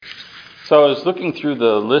So I was looking through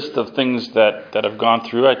the list of things that I've gone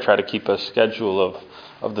through. I try to keep a schedule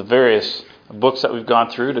of the various books that we've gone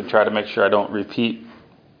through to try to make sure I don't repeat.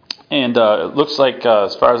 And it looks like,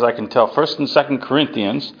 as far as I can tell, 1st and 2nd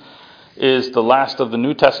Corinthians is the last of the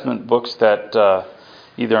New Testament books that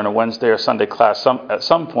either in a Wednesday or Sunday class at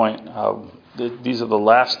some point, these are the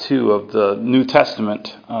last two of the New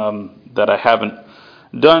Testament that I haven't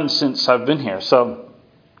done since I've been here,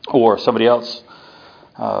 or somebody else.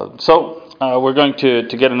 So we're going to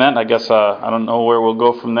get in that. I guess I don't know where we'll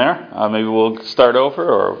go from there. Maybe we'll start over,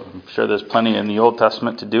 or I'm sure there's plenty in the Old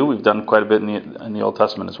Testament to do. We've done quite a bit in the Old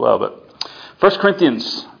Testament as well. But 1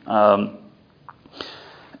 Corinthians, and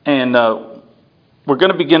we're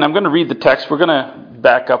going to begin. I'm going to read the text. We're going to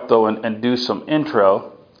back up though and do some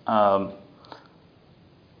intro,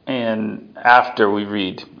 and after we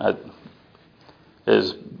read.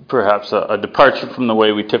 Is perhaps a departure from the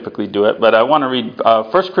way we typically do it, but I want to read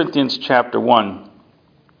 1 Corinthians chapter 1. I'm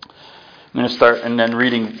going to start and then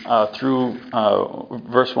reading through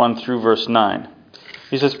verse 1 through verse 9.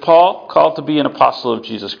 He says, Paul, called to be an apostle of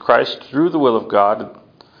Jesus Christ through the will of God,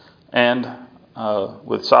 and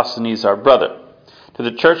with Sosthenes our brother, to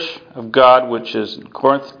the church of God which is in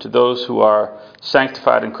Corinth, to those who are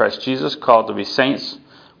sanctified in Christ Jesus, called to be saints,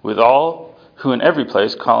 with all who in every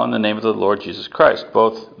place call on the name of the Lord Jesus Christ,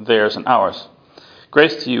 both theirs and ours.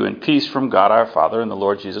 Grace to you and peace from God our Father and the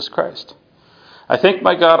Lord Jesus Christ. I thank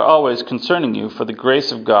my God always concerning you for the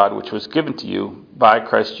grace of God which was given to you by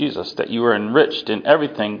Christ Jesus, that you are enriched in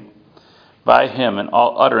everything by him in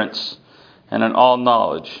all utterance and in all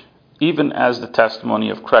knowledge, even as the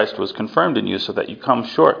testimony of Christ was confirmed in you, so that you come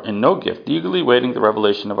short in no gift, eagerly waiting the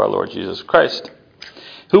revelation of our Lord Jesus Christ,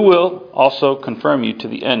 who will also confirm you to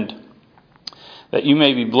the end, that you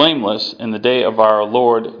may be blameless in the day of our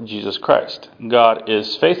Lord Jesus Christ. God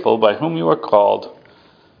is faithful, by whom you are called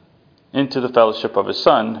into the fellowship of his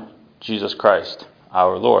Son, Jesus Christ,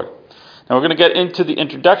 our Lord. Now we're going to get into the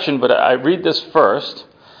introduction, but I read this first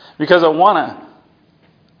because I want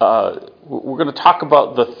to, we're going to talk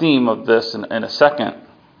about the theme of this in a second.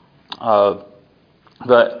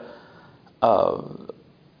 But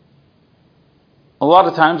a lot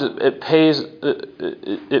of times it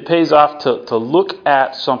pays off to look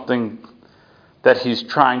at something that he's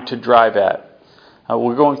trying to drive at.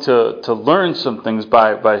 We're going to learn some things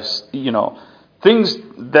by things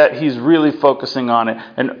that he's really focusing on.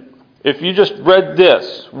 And if you just read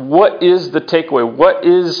this, what is the takeaway? What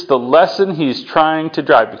is the lesson he's trying to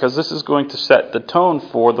drive? Because this is going to set the tone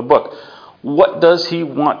for the book. What does he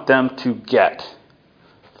want them to get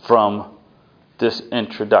from this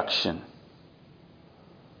introduction?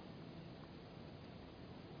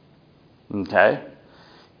 Okay?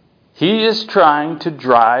 He is trying to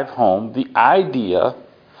drive home the idea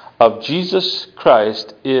of Jesus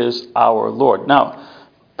Christ is our Lord. Now,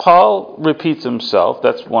 Paul repeats himself.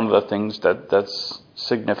 That's one of the things that's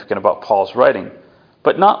significant about Paul's writing.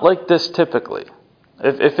 But not like this typically.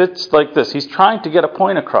 If it's like this, he's trying to get a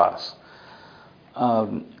point across.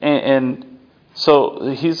 And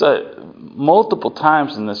so he's multiple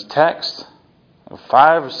times in this text,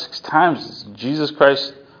 5 or 6 times, Jesus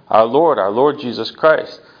Christ our Lord Jesus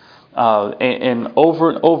Christ. And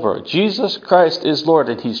over, Jesus Christ is Lord,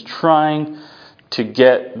 and he's trying to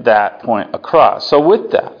get that point across. So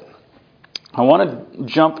with that, I want to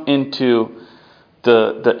jump into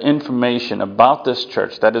the information about this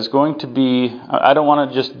church that is going to be, I don't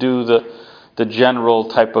want to just do the general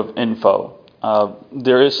type of info.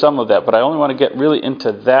 There is some of that, but I only want to get really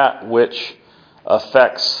into that which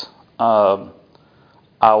affects our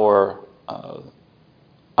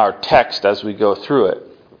text as we go through it.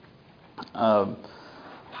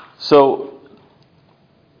 So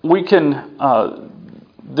we can,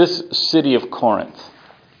 this city of Corinth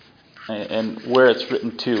and where it's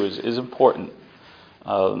written to is important.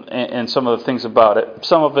 And some of the things about it,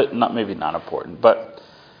 some of it maybe not important, but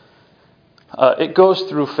it goes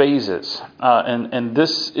through phases. And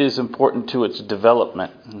this is important to its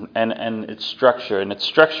development and its structure. And its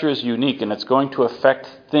structure is unique, and it's going to affect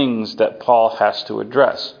things that Paul has to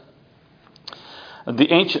address.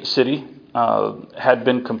 The ancient city had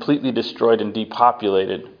been completely destroyed and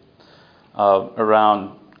depopulated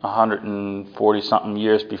around 140-something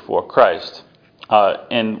years before Christ.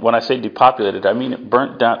 And when I say depopulated, I mean it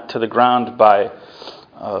burnt down to the ground by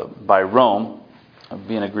Rome,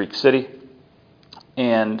 being a Greek city.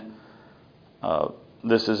 And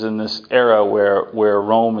this is in this era where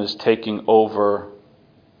Rome is taking over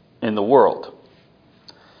in the world.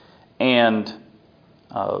 And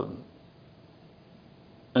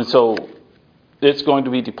so it's going to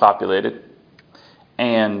be depopulated.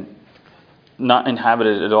 And not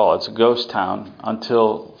inhabited at all. It's a ghost town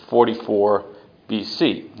until 44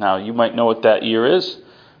 BC. Now, you might know what that year is.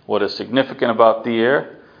 What is significant about the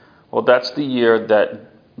year? Well, that's the year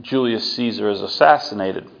that Julius Caesar is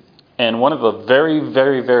assassinated. And one of the very,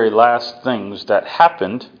 very, very last things that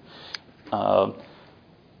happened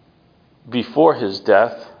before his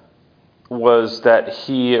death was that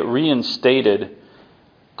he reinstated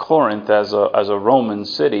Corinth as a Roman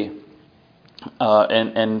city,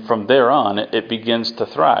 and from there on it begins to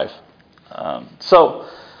thrive.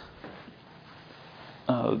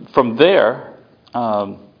 From there,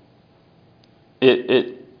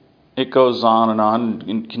 it goes on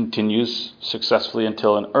and continues successfully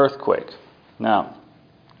until an earthquake. Now,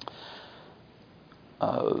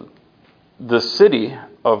 the city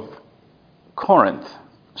of Corinth,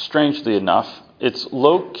 strangely enough, it's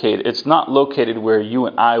not located where you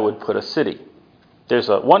and I would put a city. There's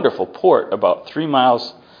a wonderful port about 3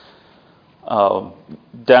 miles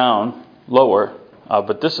down, lower,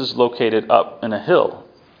 but this is located up in a hill.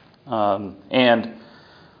 And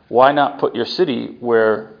why not put your city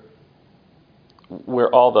where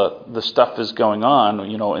all the stuff is going on?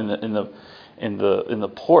 You know, in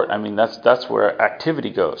the port. I mean, that's where activity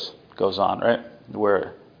goes on, right?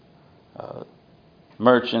 Where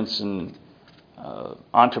merchants and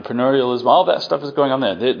entrepreneurialism, all that stuff is going on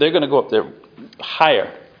there. They're going to go up there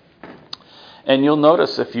higher. And you'll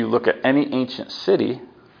notice if you look at any ancient city,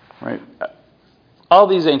 right? All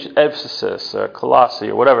these ancient Ephesus, Colossae,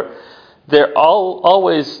 or whatever, they're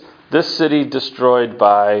always this city destroyed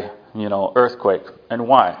by earthquake. And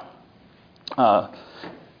why?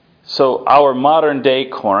 So our modern day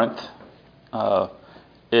Corinth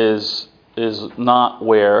is not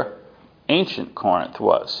where ancient Corinth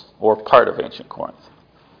was, or part of ancient Corinth,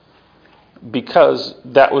 because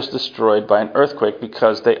that was destroyed by an earthquake,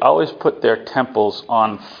 because they always put their temples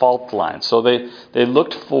on fault lines. So they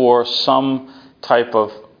looked for some type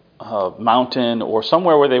of mountain or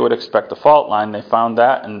somewhere where they would expect a fault line. They found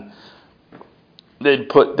that, and they'd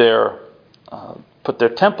put their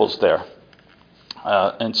temples there.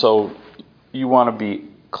 And so you want to be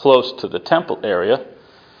close to the temple area.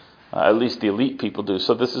 At least the elite people do.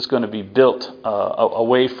 So this is going to be built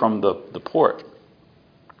away from the port.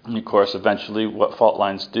 And of course, eventually what fault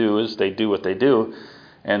lines do is they do what they do,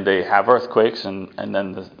 and they have earthquakes, and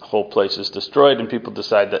then the whole place is destroyed, and people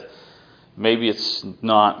decide that maybe it's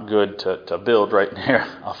not good to build right near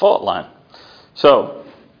a fault line. So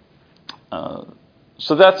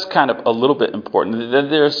that's kind of a little bit important. Then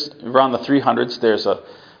there's, around the 300s, there's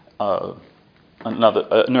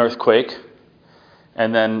an earthquake.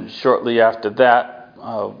 And then shortly after that,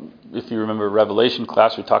 if you remember Revelation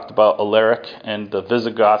class, we talked about Alaric and the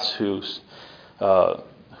Visigoths who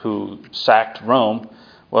sacked Rome.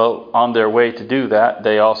 Well, on their way to do that,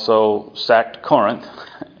 they also sacked Corinth.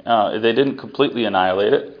 They didn't completely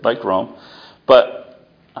annihilate it like Rome, but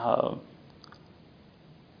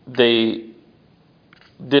they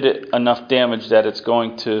did it enough damage that it's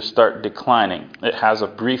going to start declining. It has a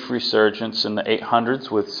brief resurgence in the 800s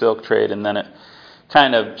with silk trade, and then it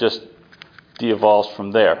kind of just de-evolves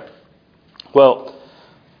from there. Well,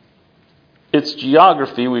 its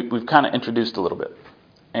geography we've kind of introduced a little bit,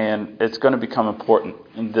 and it's going to become important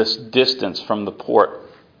in this distance from the port.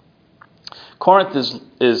 Corinth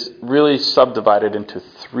is really subdivided into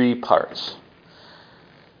 3 parts,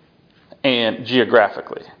 and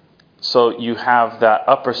geographically. So you have that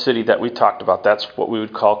upper city that we talked about. That's what we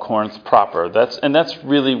would call Corinth proper. That's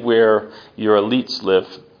really where your elites live.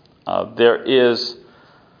 There is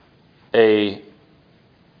a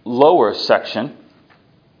lower section,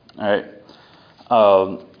 right,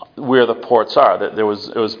 where the ports are. It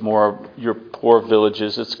was more your poor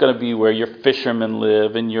villages. It's going to be where your fishermen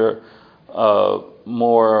live, and your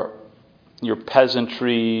more your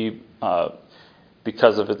peasantry,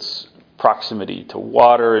 because of its proximity to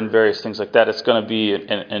water and various things like that. It's going to be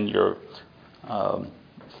in your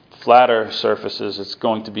flatter surfaces. It's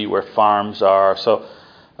going to be where farms are. So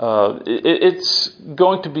it's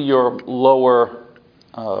going to be your lower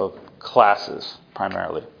classes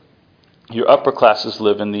primarily. Your upper classes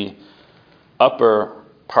live in the upper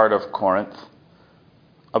part of Corinth,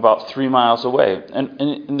 about 3 miles away.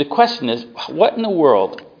 And the question is, what in the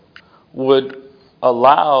world would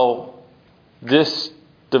allow this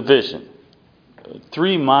division?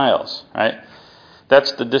 3 miles, right?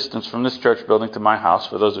 That's the distance from this church building to my house.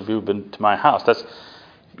 For those of you who've been to my house, that's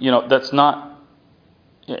not.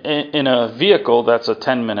 In a vehicle, that's a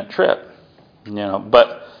 10-minute trip,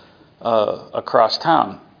 but across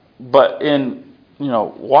town. But in,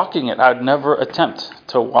 walking it, I'd never attempt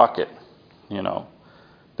to walk it,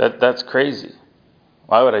 That's crazy.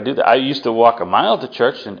 Why would I do that? I used to walk a mile to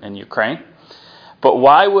church in Ukraine, but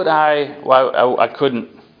why I couldn't,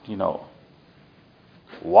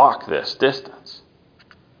 walk this distance?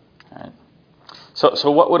 Right?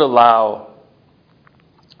 So what would allow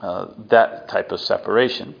that type of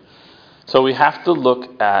separation? So we have to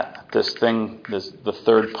look at the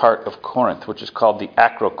third part of Corinth, which is called the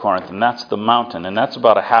Acrocorinth, and that's the mountain, and that's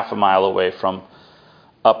about a half a mile away from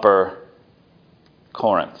Upper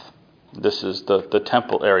Corinth. This is the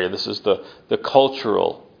temple area. This is the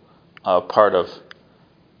cultural part of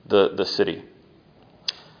the city.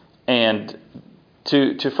 And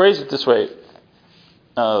to phrase it this way,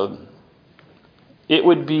 it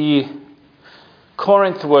would be,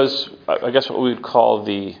 Corinth was, I guess, what we would call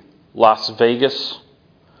the Las Vegas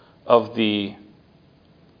of the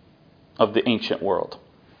ancient world,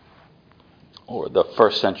 or the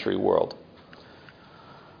first century world.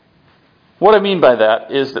 What I mean by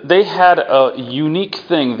that is that they had a unique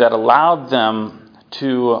thing that allowed them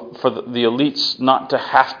for the elites not to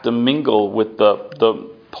have to mingle with the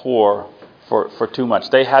poor for too much.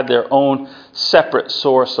 They had their own separate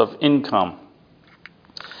source of income,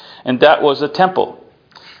 and that was a temple.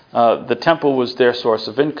 The temple was their source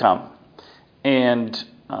of income, and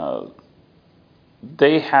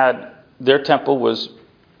their temple was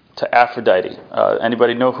to Aphrodite.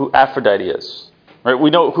 Anybody know who Aphrodite is? Right?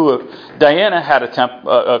 We know who Diana had a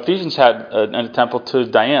temple. Ephesians had a temple to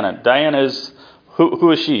Diana. Diana is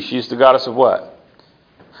who is she? She's the goddess of what?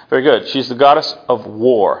 Very good. She's the goddess of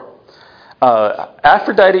war.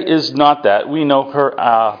 Aphrodite is not that. We know her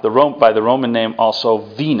by the Roman name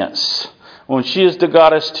also Venus. When she is the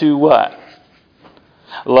goddess to what?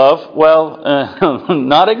 Love? Well,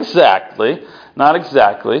 not exactly. Not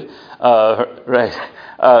exactly. Right.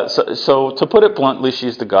 So to put it bluntly,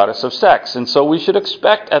 she's the goddess of sex. And so we should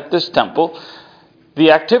expect at this temple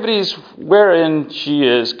the activities wherein she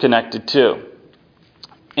is connected to.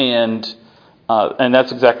 And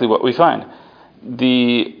that's exactly what we find.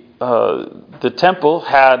 The temple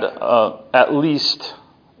had at least,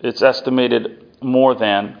 it's estimated more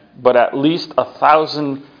than, but at least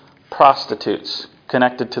 1,000 prostitutes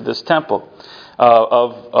connected to this temple,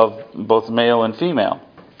 of both male and female.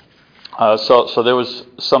 So there was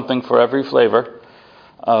something for every flavor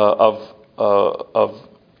of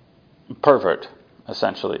pervert,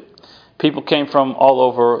 essentially. People came from all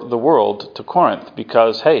over the world to Corinth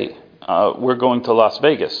because, hey, we're going to Las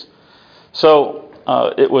Vegas. So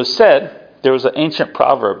it was said, there was an ancient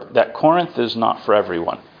proverb that Corinth is not for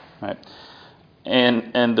everyone, right?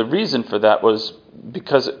 And the reason for that was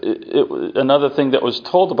because another thing that was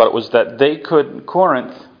told about it was that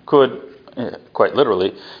Corinth could, quite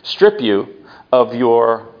literally, strip you of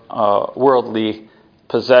your worldly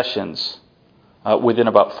possessions within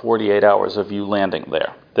about 48 hours of you landing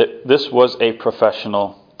there. This was a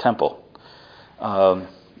professional temple.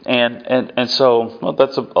 And so, well,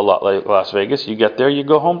 that's a lot like Las Vegas. You get there, you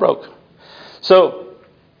go home broke. So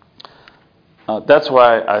that's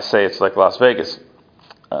why I say it's like Las Vegas.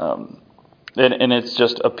 And it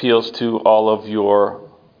just appeals to all of your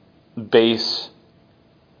base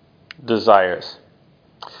desires.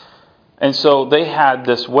 And so they had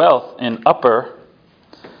this wealth in Upper,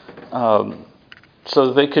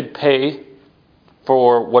 so they could pay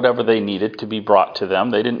for whatever they needed to be brought to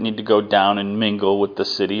them. They didn't need to go down and mingle with the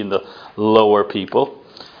city and the lower people.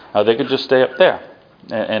 They could just stay up there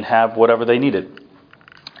and have whatever they needed.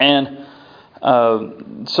 And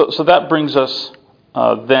so that brings us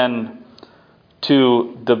then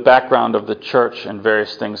to the background of the church and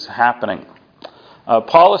various things happening.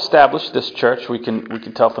 Paul established this church. We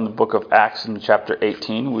can tell from the book of Acts in chapter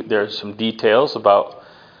 18. There's some details about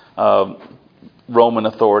Roman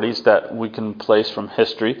authorities that we can place from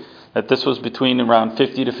history. That this was between around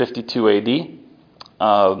 50 to 52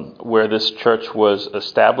 AD, where this church was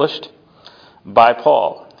established by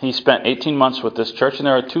Paul. He spent 18 months with this church, and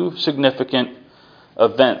there are two significant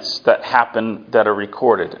events that happen that are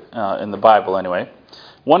recorded in the Bible anyway.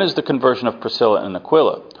 One is the conversion of Priscilla and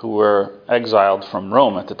Aquila, who were exiled from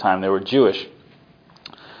Rome at the time. They were Jewish.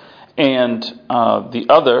 And the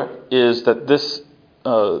other is that this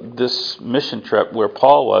mission trip where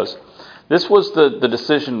Paul was, this was the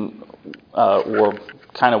decision, or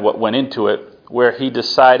kind of what went into it, where he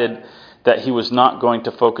decided that he was not going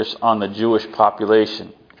to focus on the Jewish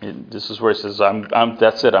population. This is where he says,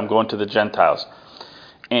 that's it, I'm going to the Gentiles.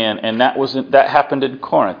 And that happened in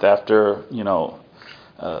Corinth after,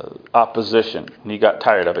 opposition. And he got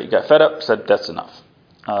tired of it. He got fed up, said, that's enough.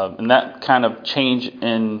 And that kind of change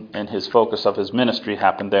in his focus of his ministry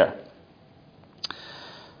happened there.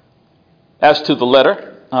 As to the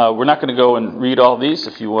letter, We're not going to go and read all these.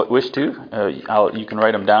 If you wish to, you can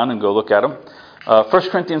write them down and go look at them. 1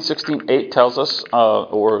 Corinthians 16:8 tells us,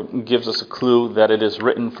 or gives us a clue that it is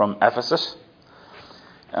written from Ephesus.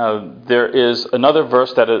 There is another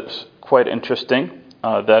verse that is quite interesting.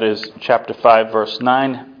 That is chapter 5, verse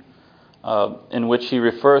 9, in which he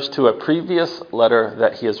refers to a previous letter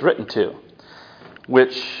that he has written to,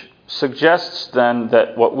 which suggests then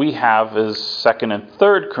that what we have is 2nd and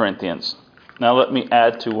 3rd Corinthians. Now let me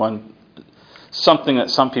add to something that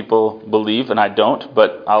some people believe, and I don't,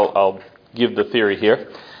 but I'll give the theory here,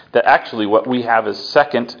 that actually what we have is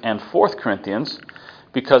 2nd and 4th Corinthians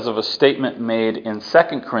because of a statement made in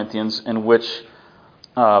 2nd Corinthians in which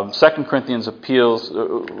 2nd Corinthians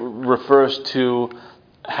refers to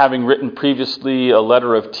having written previously a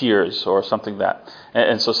letter of tears or something like that.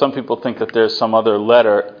 And so some people think that there's some other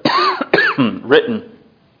letter written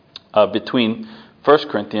between 1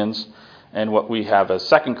 Corinthians and what we have as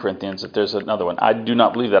 2 Corinthians, that there's another one. I do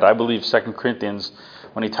not believe that. I believe 2 Corinthians,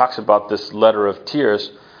 when he talks about this letter of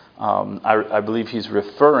tears, I believe he's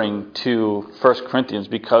referring to 1 Corinthians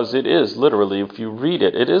because it is literally, if you read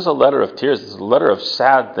it, it is a letter of tears. It's a letter of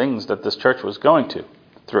sad things that this church was going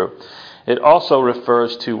through. It also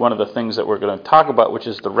refers to one of the things that we're going to talk about, which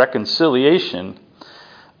is the reconciliation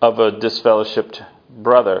of a disfellowshipped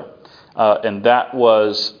brother. And that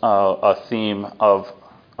was a theme of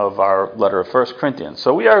our letter of 1 Corinthians.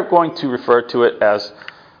 So we are going to refer to it as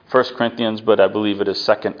 1 Corinthians, but I believe it is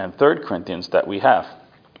 2nd and 3rd Corinthians that we have.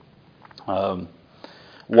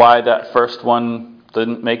 Why that first one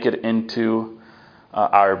didn't make it into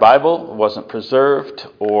our Bible, wasn't preserved,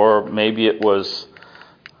 or maybe it was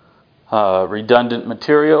redundant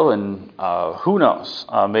material, and who knows?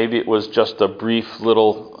 Maybe it was just a brief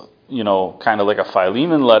little, kind of like a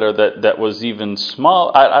Philemon letter that was even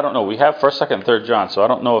small. I don't know. We have 1st, 2nd, and 3rd John, so I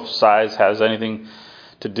don't know if size has anything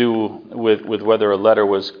to do with whether a letter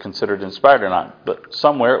was considered inspired or not. But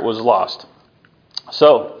somewhere it was lost.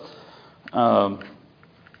 So,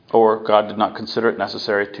 or God did not consider it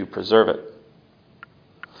necessary to preserve it.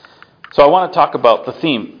 So I want to talk about the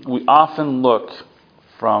theme. We often look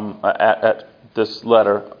at this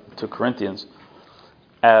letter to Corinthians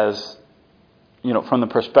as, from the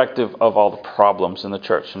perspective of all the problems in the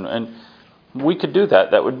church. And we could do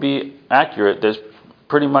that. That would be accurate. There's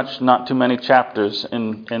pretty much not too many chapters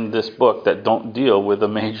in this book that don't deal with a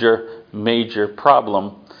major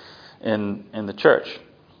problem in the church.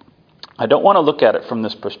 I don't want to look at it from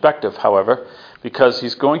this perspective, however, because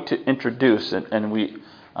he's going to introduce, and we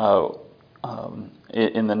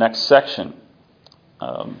in the next section,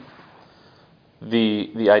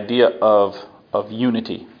 the idea of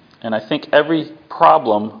unity. And I think every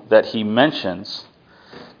problem that he mentions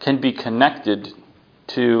can be connected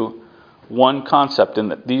to one concept, in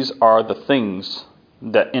that these are the things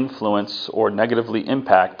that influence or negatively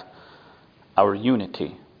impact our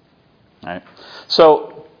unity. Right?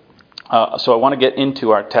 So I want to get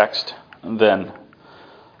into our text then.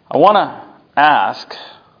 I want to ask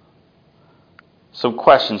some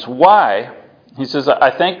questions. Why? He says,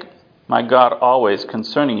 I thank my God always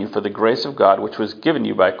concerning you for the grace of God which was given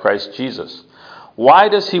you by Christ Jesus. Why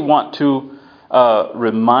does he want to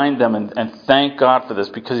remind them and thank God for this?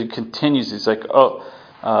 Because he continues, he's like,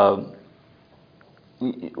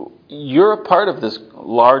 you're a part of this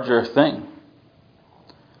larger thing.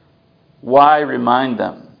 Why remind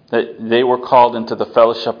them that they were called into the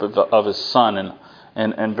fellowship of his Son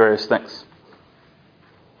and various things?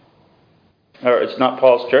 It's not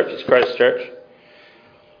Paul's church, it's Christ's church.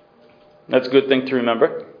 That's a good thing to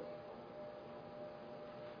remember.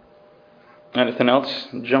 Anything else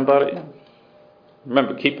jump out at you?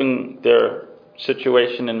 Remember, keeping their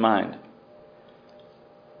situation in mind.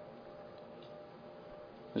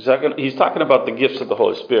 He's talking about the gifts of the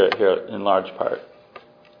Holy Spirit here in large part.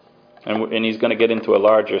 And he's going to get into a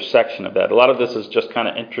larger section of that. A lot of this is just kind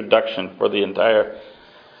of introduction for the entire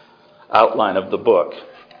outline of the book.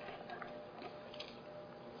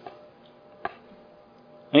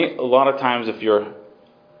 I think a lot of times if you're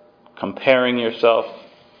comparing yourself,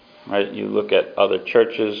 right, you look at other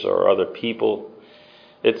churches or other people,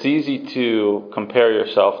 it's easy to compare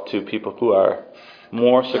yourself to people who are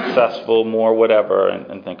more successful, more whatever,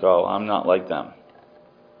 and think, oh, I'm not like them.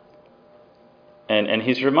 And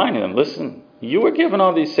he's reminding them, listen, you were given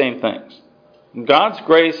all these same things. God's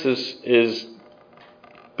grace is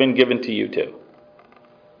been given to you too.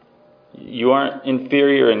 You aren't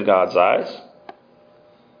inferior in God's eyes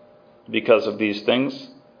because of these things.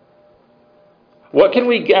 What can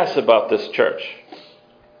we guess about this church?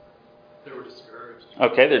 They were discouraged.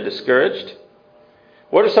 Okay, they're discouraged.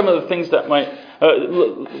 What are some of the things that might,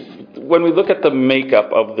 when we look at the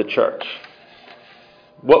makeup of the church,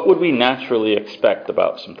 what would we naturally expect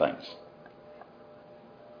about some things?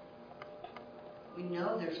 We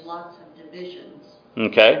know there's lots of divisions.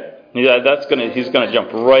 Okay. Yeah, he's gonna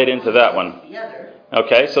jump right into that one.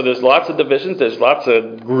 Okay, so there's lots of divisions, there's lots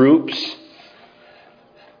of groups.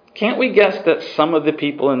 Can't we guess that some of the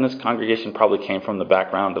people in this congregation probably came from the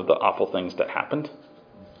background of the awful things that happened?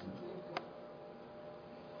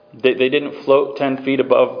 They didn't float 10 feet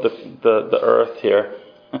above the earth here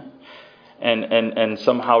and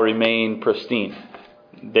somehow remain pristine.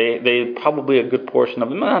 They probably a good portion of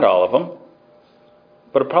them, not all of them,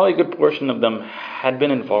 but probably a good portion of them had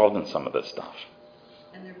been involved in some of this stuff.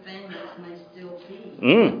 And their families may still be.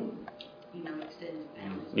 Extended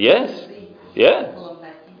families. Yes. Yeah. Pull them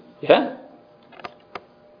back in. Yeah.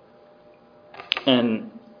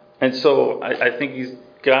 And so I think he's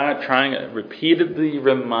trying to repeatedly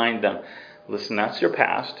remind them, listen, that's your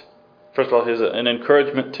past. First of all, here's an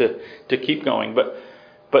encouragement to keep going,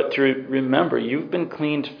 but to remember, you've been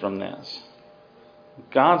cleaned from this.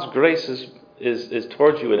 God's grace is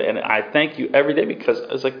towards you, and I thank you every day because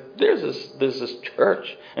it's like there's this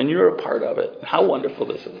church, and you're a part of it. How wonderful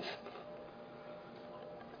this is.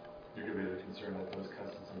 There could be the concern that those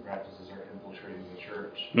customs and practices are infiltrating the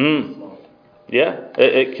church. So. Yeah,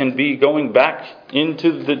 it can be going back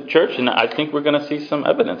into the church, and I think we're going to see some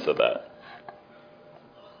evidence of that.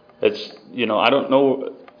 It's, I don't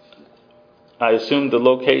know. I assume the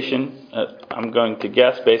location, I'm going to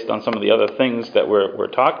guess based on some of the other things that we're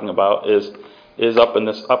talking about, is up in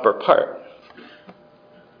this upper part.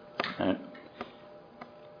 Right?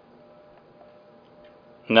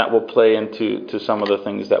 And that will play into some of the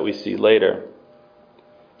things that we see later.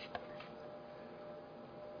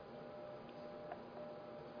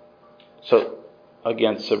 So,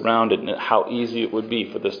 again, surrounded, and how easy it would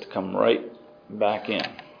be for this to come right back in.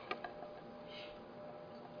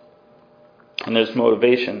 And there's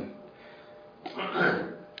motivation.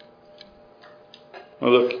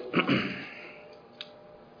 Well, look.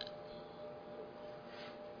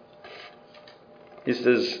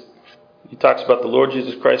 He talks about the Lord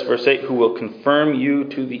Jesus Christ, verse 8, who will confirm you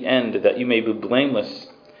to the end, that you may be blameless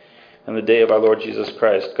in the day of our Lord Jesus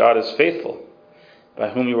Christ. God is faithful, by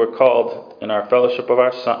whom you were called in our fellowship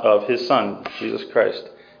of His Son, Jesus Christ,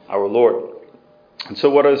 our Lord. And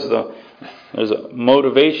so there's a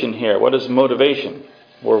motivation here. What is motivation?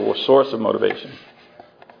 Or source of motivation?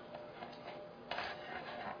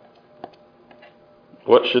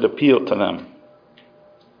 What should appeal to them?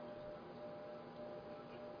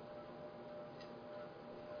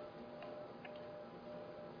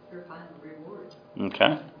 Their final reward.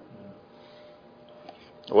 Okay.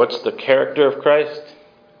 What's the character of Christ?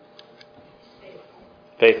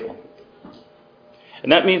 Faithful.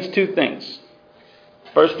 And that means two things.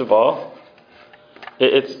 First of all,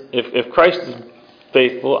 if Christ is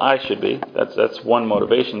faithful, I should be. That's one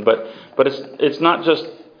motivation. But it's not just,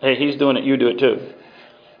 hey, He's doing it, you do it too.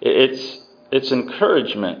 It's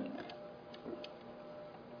encouragement.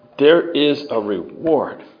 There is a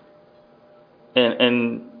reward.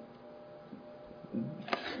 And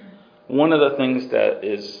one of the things that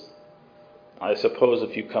is, I suppose,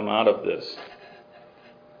 if you come out of this,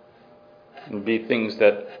 would be things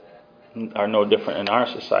that are no different in our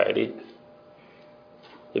society.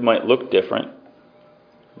 It might look different,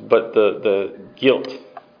 but the guilt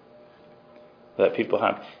that people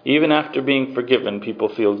have, even after being forgiven, people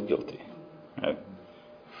feel guilty. Right?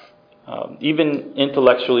 Even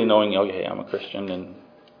intellectually knowing, okay, I'm a Christian, and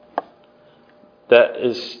that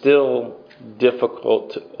is still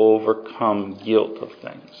difficult to overcome guilt of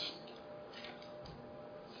things.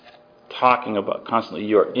 Talking about constantly,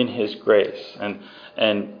 you're in His grace, and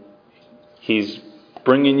He's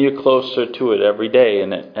bringing you closer to it every day,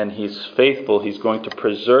 and He's faithful. He's going to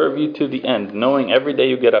preserve you to the end, knowing every day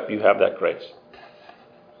you get up, you have that grace.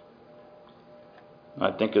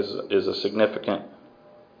 I think is a significant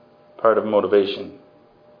part of motivation.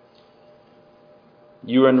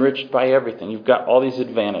 You are enriched by everything. You've got all these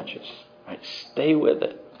advantages. Right? Stay with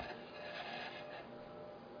it.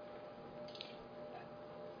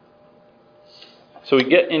 So we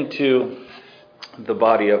get into the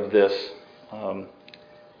body of this.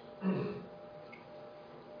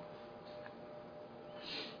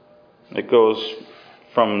 It goes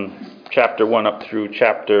from chapter 1 up through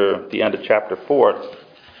the end of chapter 4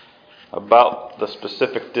 about the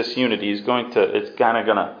specific disunity. He's going to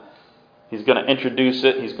introduce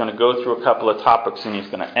it. He's going to go through a couple of topics, and he's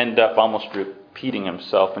going to end up almost repeating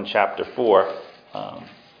himself in chapter 4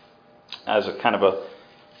 as a kind of a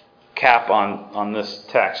cap on this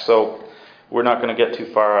text. So we're not going to get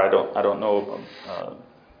too far. I don't know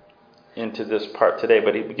into this part today,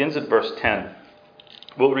 but he begins at verse 10.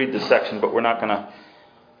 We'll read this section, but we're not going to.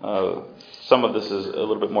 Some of this is a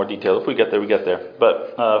little bit more detailed. If we get there, we get there.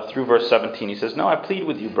 But through verse 17, he says, "Now I plead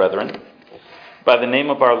with you, brethren, by the name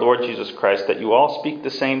of our Lord Jesus Christ, that you all speak the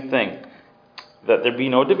same thing, that there be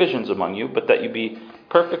no divisions among you, but that you be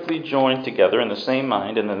perfectly joined together in the same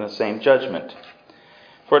mind and in the same judgment.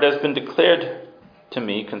 For it has been declared to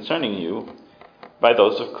me concerning you by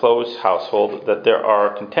those of Chloe's household that there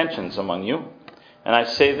are contentions among you. And I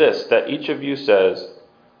say this, that each of you says,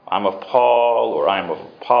 I'm of Paul, or I'm of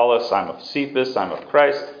Apollos, I'm of Cephas, I'm of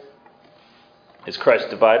Christ. Is Christ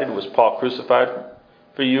divided? Was Paul crucified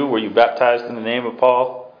for you? Were you baptized in the name of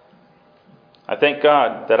Paul? I thank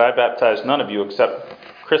God that I baptized none of you except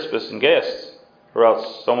Crispus and Gaius, or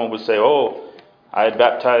else someone would say, oh, I had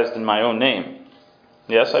baptized in my own name.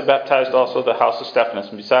 Yes, I baptized also the house of Stephanas,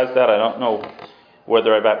 and besides that I don't know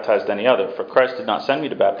whether I baptized any other. For Christ did not send me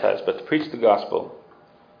to baptize, but to preach the gospel,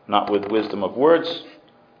 not with wisdom of words,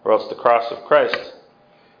 or else the cross of Christ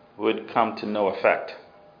would come to no effect."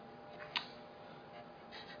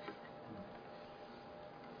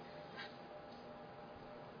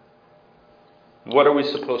 What are we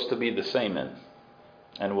supposed to be the same in?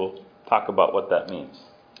 And we'll talk about what that means.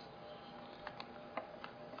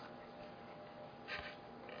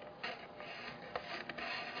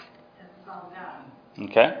 That's all God.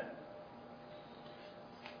 Okay?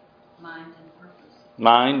 Mind and purpose.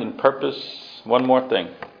 Mind and purpose. One more thing.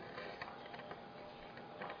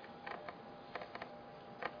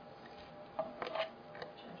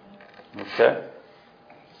 Okay?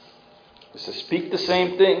 It says, speak the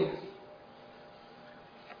same thing.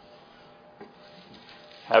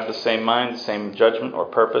 Have the same mind, the same judgment or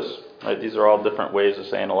purpose. Right? These are all different ways of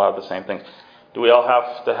saying a lot of the same thing. Do we all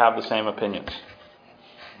have to have the same opinions?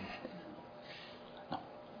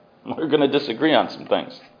 No. We're going to disagree on some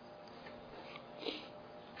things.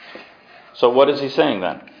 So what is he saying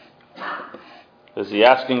then? Is he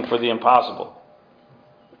asking for the impossible?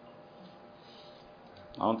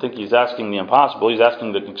 I don't think he's asking the impossible. He's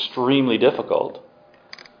asking the extremely difficult.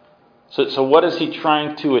 So what is he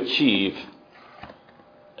trying to achieve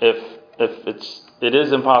if it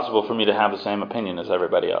is impossible for me to have the same opinion as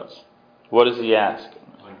everybody else? What does he ask?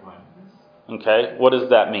 Okay, what does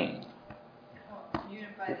that mean?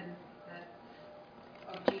 Unified in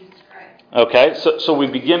that of Jesus Christ. Okay, so we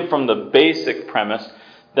begin from the basic premise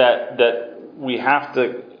that we have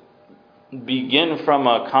to begin from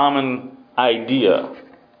a common idea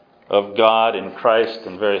of God and Christ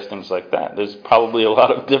and various things like that. There's probably a lot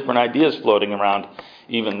of different ideas floating around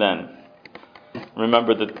even then.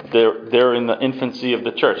 Remember that they're in the infancy of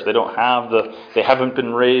the church. They haven't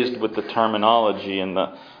been raised with the terminology and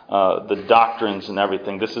the doctrines and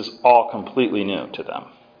everything. This is all completely new to them.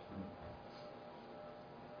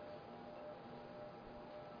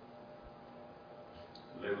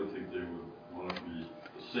 They would think they would want to be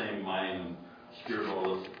the same mind and spirit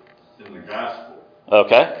all this in the gospel.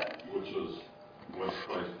 Okay. Which is what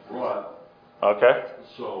Christ brought. Okay.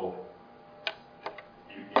 So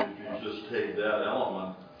if you just take that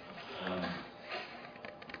element and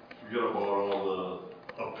forget about all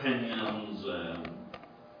the opinions and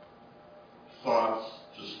thoughts,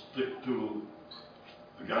 just stick to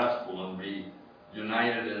the gospel and be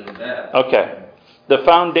united in that. Okay. The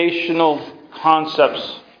foundational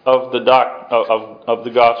concepts of the of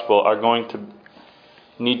the gospel are going to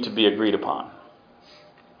need to be agreed upon.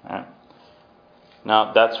 Right?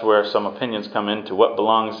 Now that's where some opinions come into what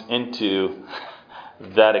belongs into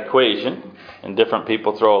that equation, and different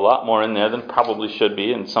people throw a lot more in there than probably should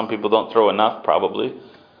be, and some people don't throw enough probably.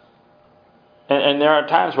 And there are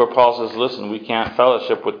times where Paul says, listen, we can't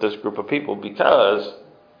fellowship with this group of people because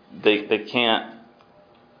they can't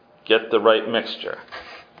get the right mixture.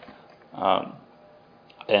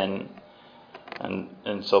 And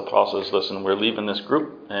so Paul says, listen, we're leaving this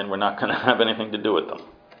group and we're not going to have anything to do with them.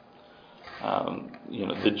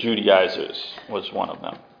 The Judaizers was one of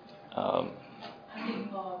them. I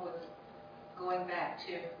think Paul was going back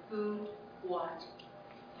to who, what,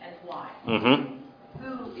 and why. Mm-hmm.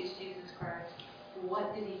 Who is Jesus Christ?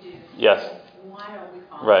 What did he do? Yes. Why are we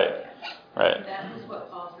following Right. him? Right. That is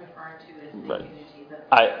what Paul's referring to as the Right. unity,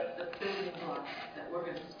 the building blocks that we're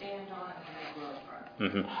going to stand on and grow from.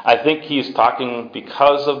 Mm-hmm. I think he's talking,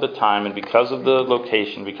 because of the time and because of the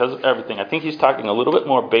location, because of everything, I think he's talking a little bit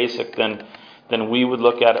more basic than we would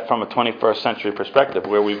look at it from a 21st century perspective,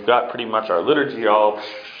 where we've got pretty much our liturgy all,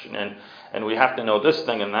 and we have to know this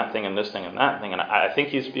thing and that thing and this thing and that thing. And I think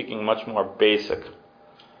he's speaking much more basic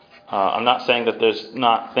I'm not saying that there's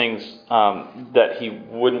not things that he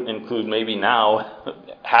wouldn't include maybe now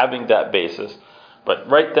having that basis, but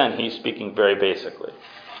right then he's speaking very basically.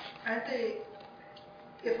 Aren't they,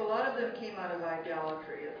 if a lot of them came out of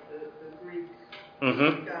idolatry, of the Greek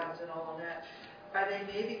gods and all of that, are they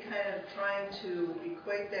maybe kind of trying to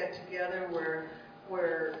equate that together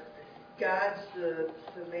where God's the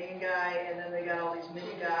main guy, and then they got all these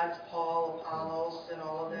mini gods, Paul, Apollos, and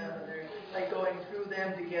all of them, and they're like going through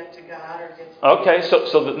them to get to God or get to Okay,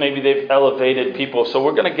 so that maybe they've elevated people. So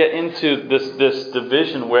we're going to get into this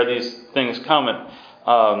division where these things come, and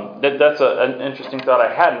that's an interesting thought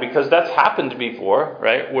I had, because that's happened before,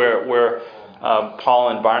 right? Where Paul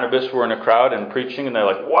and Barnabas were in a crowd and preaching, and they're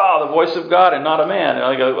like, "Wow, the voice of God and not a man." And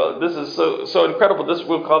I go, "Well, this is so incredible.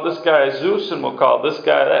 We'll call this guy Zeus, and we'll call this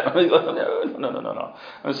guy that." No.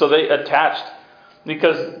 And so they attached,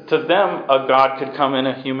 because to them a god could come in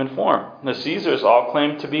a human form. The Caesars all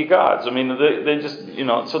claimed to be gods. I mean, they just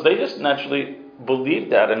so they just naturally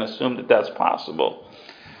believed that and assumed that that's possible.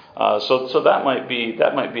 So that might be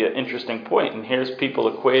an interesting point. And here's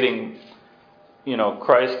people equating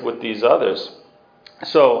Christ with these others.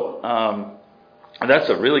 So that's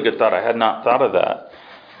a really good thought. I had not thought of that.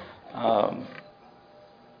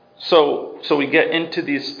 So we get into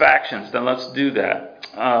these factions. Then let's do that.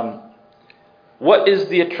 What is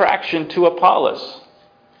the attraction to Apollos?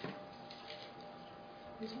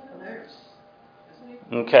 He's one of theirs, isn't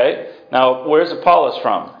he? Okay. Now, where's Apollos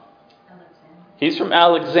from? Alexander. He's from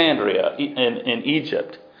Alexandria in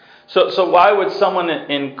Egypt. So why would someone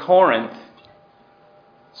in Corinth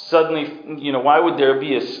suddenly, why would there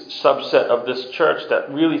be a subset of this church that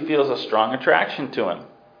really feels a strong attraction to him?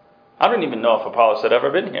 I don't even know if Apollos had ever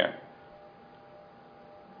been here.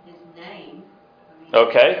 His name.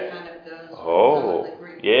 Okay. Kind of goes Oh, with the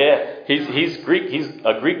Greek. yeah. He's Greek. He's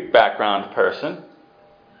a Greek background person,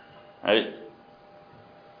 right?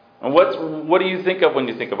 And what do you think of when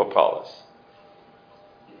you think of Apollos?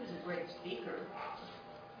 He was a great speaker.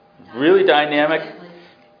 Really dynamic,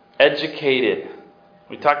 educated.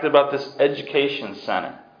 We talked about this education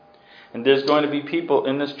center. And there's going to be people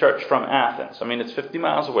in this church from Athens. I mean, it's 50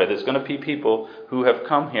 miles away. There's going to be people who have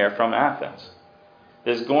come here from Athens.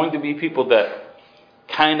 There's going to be people that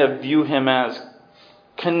kind of view him as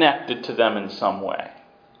connected to them in some way.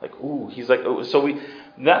 Like, ooh, he's like, ooh. So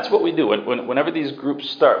that's what we do. Whenever these groups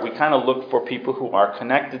start, we kind of look for people who are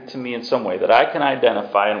connected to me in some way that I can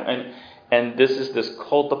identify. And this is this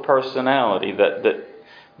cult of personality that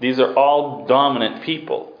these are all dominant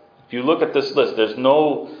people. If you look at this list,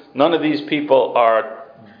 none of these people are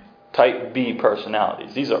type B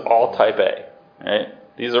personalities. These are all type A, right?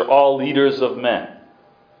 These are all leaders of men.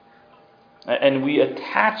 And we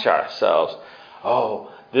attach ourselves.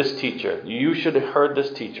 Oh, this teacher. You should have heard this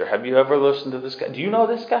teacher. Have you ever listened to this guy? Do you know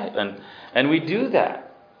this guy? And we do that.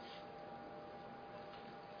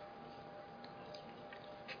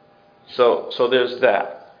 So there's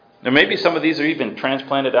that. There may be some of these are even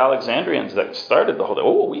transplanted Alexandrians that started the whole thing.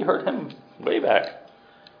 Oh, we heard him way back.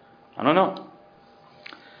 I don't know.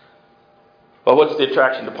 Well, what's the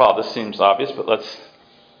attraction to Paul? This seems obvious, but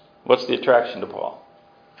what's the attraction to Paul?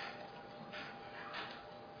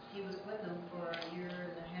 He was with them for a year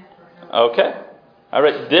and a half or so. Okay. All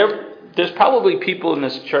right. There's probably people in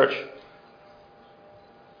this church.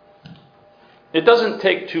 It doesn't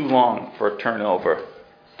take too long for a turnover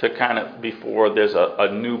to kind of before there's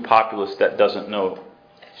a new populace that doesn't know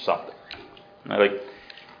something. Like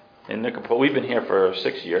in Nicopolis, we've been here for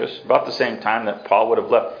 6 years, about the same time that Paul would have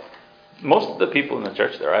left. Most of the people in the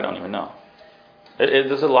church there, I don't even know.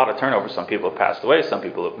 There's a lot of turnover. Some people have passed away, some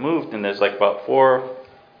people have moved, and there's like about four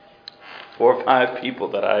or five people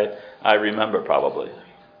that I remember probably.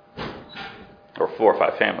 Or 4 or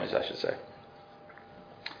 5 families, I should say.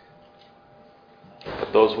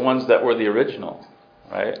 But those ones that were the original,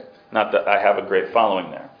 right? Not that I have a great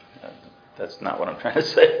following there. That's not what I'm trying to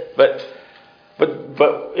say. But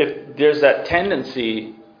if there's that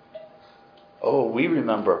tendency, oh, we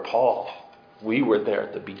remember Paul. We were there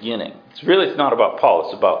at the beginning. It's not about Paul.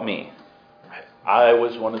 It's about me. I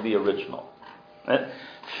was one of the original.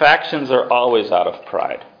 Factions are always out of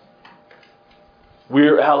pride.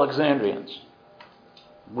 We're Alexandrians.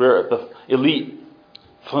 We're the elite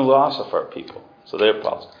philosopher people. So they're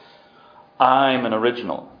Paul's. I'm an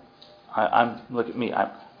original. I'm look at me.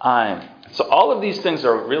 I'm. So all of these things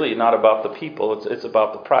are really not about the people. It's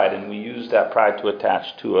about the pride, and we use that pride to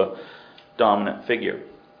attach to a dominant figure.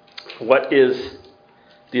 What is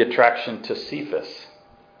the attraction to Cephas?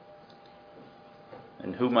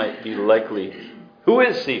 And who might be likely? Who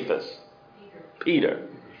is Cephas? Peter. Peter.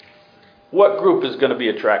 What group is going to be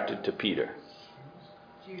attracted to Peter?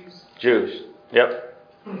 Jews. Yep.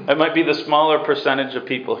 It might be the smaller percentage of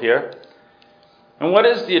people here. And what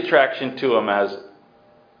is the attraction to him as?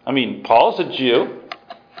 I mean, Paul's a Jew.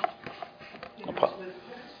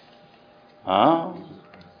 Oh.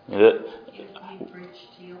 He preached,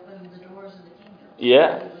 he opened the doors of the kingdom.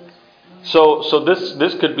 Yeah. So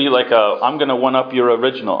this could be like I'm going to one up your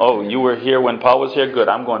original. Oh, you were here when Paul was here? Good.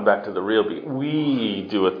 I'm going back to the real beginning. We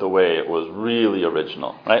do it the way it was really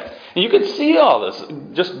original, right? And you can see all this.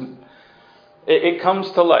 Just it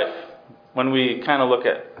comes to life when we kind of look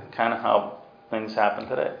at kind of how things happen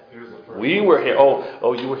today. We were here.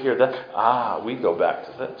 Oh, you were here. We go back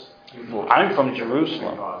to this. I'm from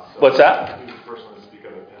Jerusalem. What's that? He was the first one to speak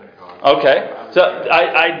of at Pentecost. Okay. So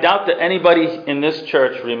I doubt that anybody in this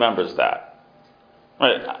church remembers that.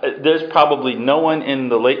 Right. There's probably no one in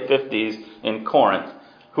the late 50s in Corinth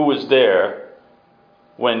who was there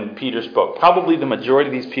when Peter spoke. Probably the majority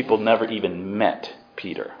of these people never even met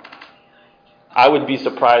Peter. I would be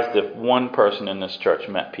surprised if one person in this church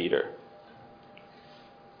met Peter.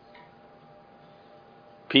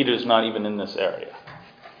 Peter's not even in this area.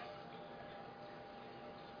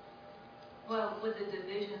 Well, with the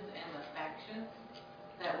divisions and the factions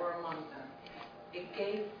that were among them, it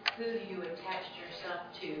gave who you attached yourself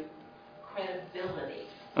to credibility.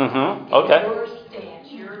 Mm-hmm. Okay. Your stance,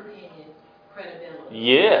 your opinion, credibility.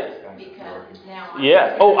 Yeah. Because now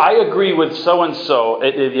Yeah. Oh, I agree with so and so.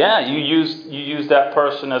 Yeah, you use that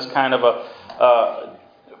person as kind of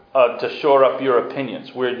to shore up your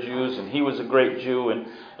opinions. We're Jews, and he was a great Jew,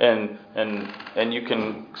 and you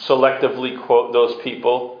can selectively quote those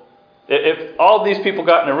people. If all these people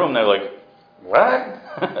got in a room, they're like, what?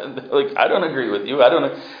 Like, I don't agree with you. I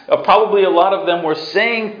don't. Probably a lot of them were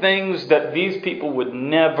saying things that these people would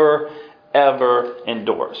never, ever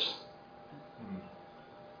endorse.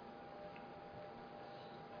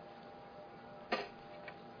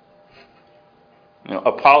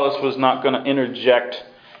 Apollos was not going to interject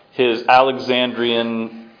his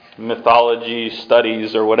Alexandrian mythology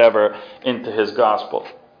studies or whatever into his gospel.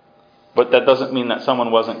 But that doesn't mean that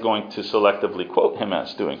someone wasn't going to selectively quote him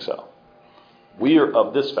as doing so. We are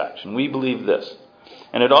of this faction. We believe this.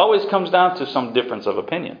 And it always comes down to some difference of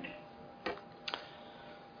opinion.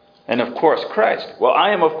 And of course, Christ. Well,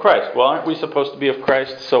 I am of Christ. Well, aren't we supposed to be of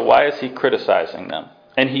Christ? So why is he criticizing them?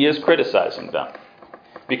 And he is criticizing them.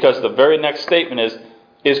 Because the very next statement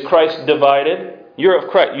is Christ divided? You're of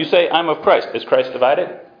Christ. You say, I'm of Christ. Is Christ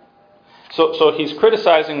divided? So he's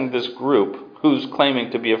criticizing this group who's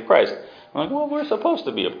claiming to be of Christ. I'm like, well, we're supposed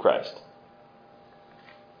to be of Christ.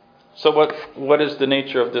 So what is the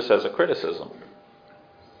nature of this as a criticism?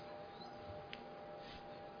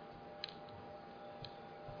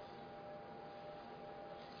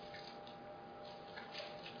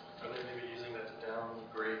 Are they maybe using that to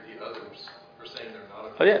downgrade the others for saying they're not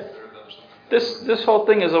of Oh yeah. This whole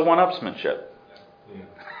thing is a one-upsmanship.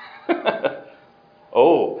 Yeah.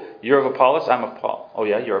 Oh, you're of Apollos, I'm of Paul. Oh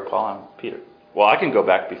yeah, you're of Paul, I'm of Peter. Well, I can go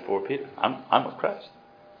back before Peter. I'm of Christ.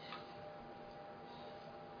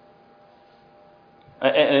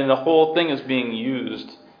 And the whole thing is being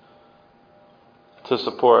used to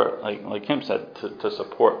support, like Kim said, to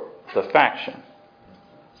support the faction.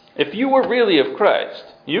 If you were really of Christ,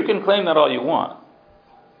 you can claim that all you want.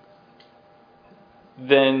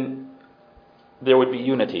 Then there would be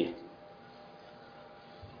unity.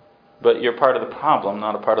 But you're part of the problem,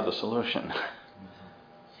 not a part of the solution.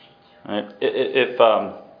 Right?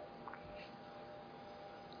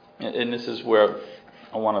 And this is where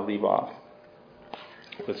I want to leave off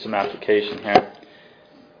with some application here.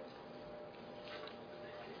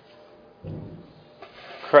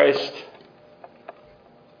 Christ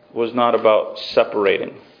was not about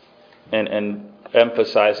separating and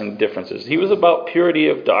emphasizing differences. He was about purity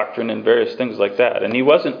of doctrine and various things like that. And he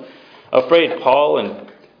wasn't afraid. Paul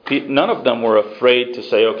and none of them were afraid to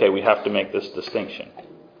say, okay, we have to make this distinction.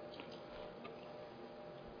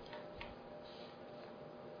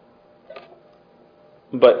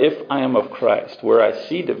 But if I am of Christ, where I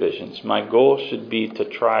see divisions, my goal should be to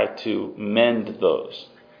try to mend those.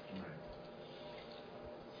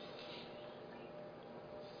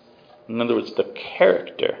 In other words, the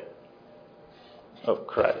character of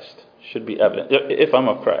Christ should be evident. If I'm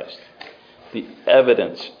of Christ, the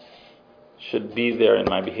evidence should be there in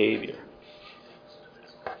my behavior.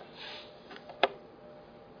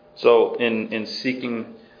 So in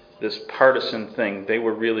seeking this partisan thing, they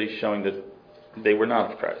were really showing that they were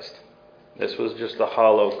not of Christ. This was just a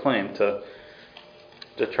hollow claim to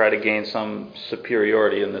try to gain some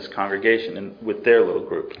superiority in this congregation and with their little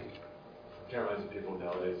group. I can't imagine people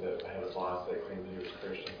nowadays that I had a boss that claimed he was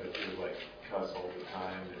Christian, but he would like cuss all the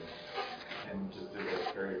time and and just did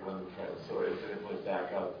that very blended type. So it didn't really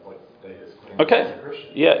back up what they is claiming Okay. as a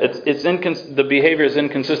Christian. Yeah, the behavior is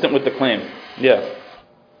inconsistent with the claim. Yeah.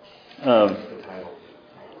 The title.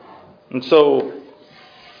 And so,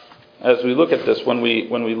 as we look at this, when we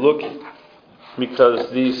look, because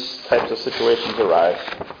these types of situations arise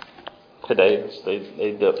today, as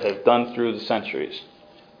they have done through the centuries,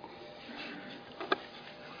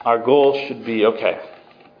 our goal should be, okay,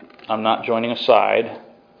 I'm not joining a side,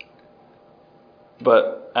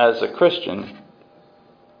 but as a Christian,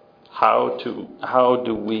 how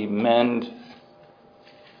do we mend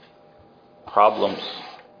problems?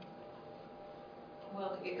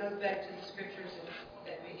 Well, it goes back to the scriptures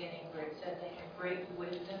at the beginning where it said they have great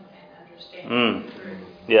wisdom and understanding of truth.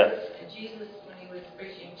 Yeah. And Jesus, when he was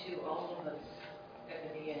preaching to all of us at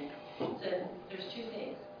the beginning, said there's two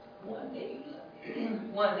things.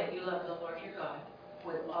 One, that you love the Lord your God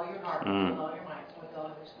with all your heart, with all your might, with all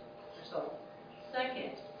your soul.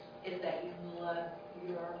 Second is that you love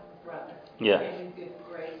your brother. Yeah. And you give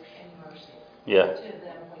grace and mercy to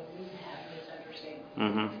them when you have misunderstanding.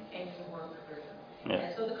 And you work through them. Yeah.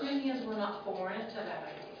 And so the Corinthians were not foreign to that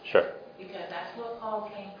idea. Sure. Because that's what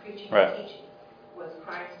Paul came preaching Right. and teaching, was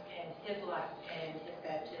Christ and his life and his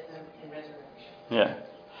baptism and resurrection. Yeah.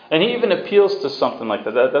 And he even appeals to something like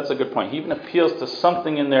that. That's a good point. He even appeals to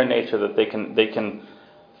something in their nature that they can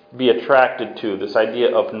be attracted to, this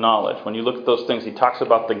idea of knowledge. When you look at those things, he talks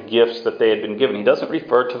about the gifts that they had been given. He doesn't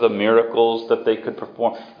refer to the miracles that they could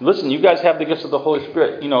perform. Listen, you guys have the gifts of the Holy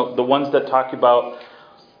Spirit. You know, the ones that talk about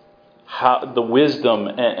how the wisdom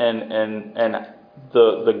and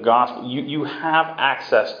the gospel. You have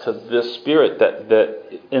access to this Spirit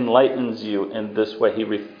that enlightens you in this way.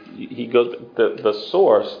 He goes. The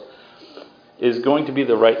source is going to be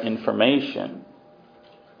the right information.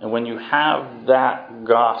 And when you have that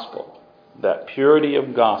gospel, that purity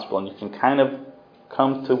of gospel, and you can kind of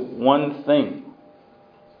come to one thing,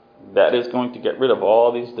 that is going to get rid of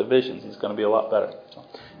all these divisions. It's going to be a lot better. So,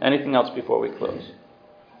 anything else before we close?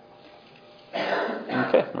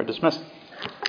 Okay, we're dismissed.